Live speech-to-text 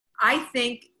I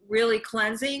think really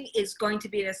cleansing is going to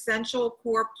be an essential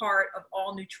core part of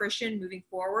all nutrition moving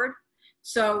forward.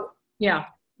 So yeah, I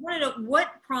want to know,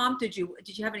 what prompted you?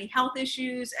 Did you have any health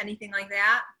issues, anything like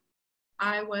that?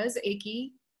 I was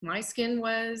achy. My skin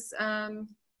was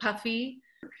puffy.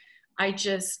 I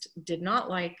just did not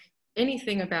like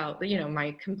anything about,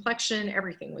 my complexion,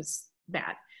 everything was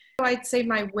bad. So I'd say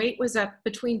my weight was up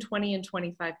between 20 and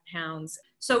 25 pounds.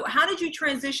 So how did you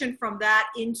transition from that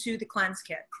into the cleanse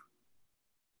kit?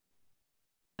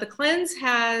 The cleanse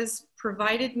has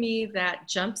provided me that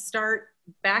jump start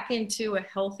back into a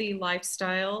healthy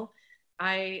lifestyle.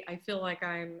 I feel like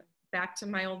I'm back to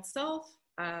my old self.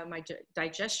 My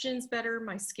digestion's better.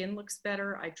 My skin looks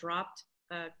better. I dropped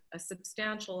a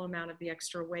substantial amount of the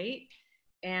extra weight,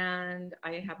 and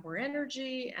I have more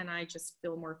energy, and I just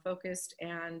feel more focused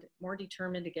and more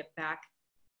determined to get back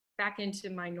into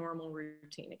my normal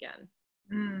routine again.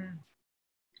 Mm.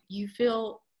 You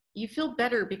feel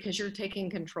better because you're taking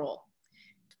control.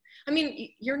 I mean,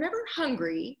 you're never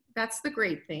hungry. That's the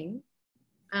great thing.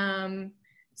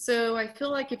 So I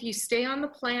feel like if you stay on the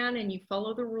plan and you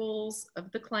follow the rules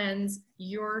of the cleanse,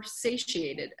 you're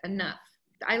satiated enough.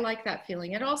 I like that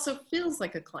feeling. It also feels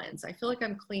like a cleanse. I feel like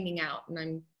I'm cleaning out and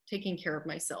I'm taking care of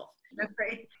myself. That's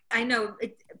great. I know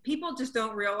people just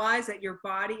don't realize that your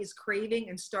body is craving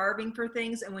and starving for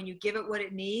things. And when you give it what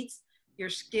it needs, your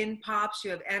skin pops,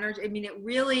 you have energy. I mean, it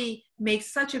really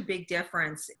makes such a big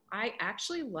difference. I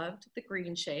actually loved the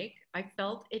green shake. I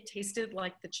felt it tasted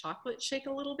like the chocolate shake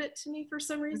a little bit to me for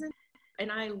some reason.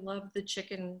 And I love the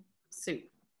chicken soup.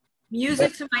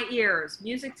 Music to my ears.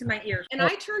 Music to my ears. And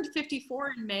I turned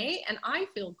 54 in May, and I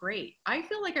feel great. I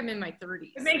feel like I'm in my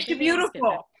 30s. It makes you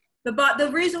beautiful. The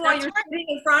reason why you're sitting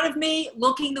in front of me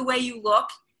looking the way you look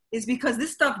is because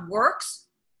this stuff works,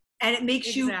 and it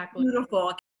makes you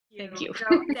beautiful. Thank you.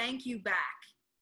 So thank you back.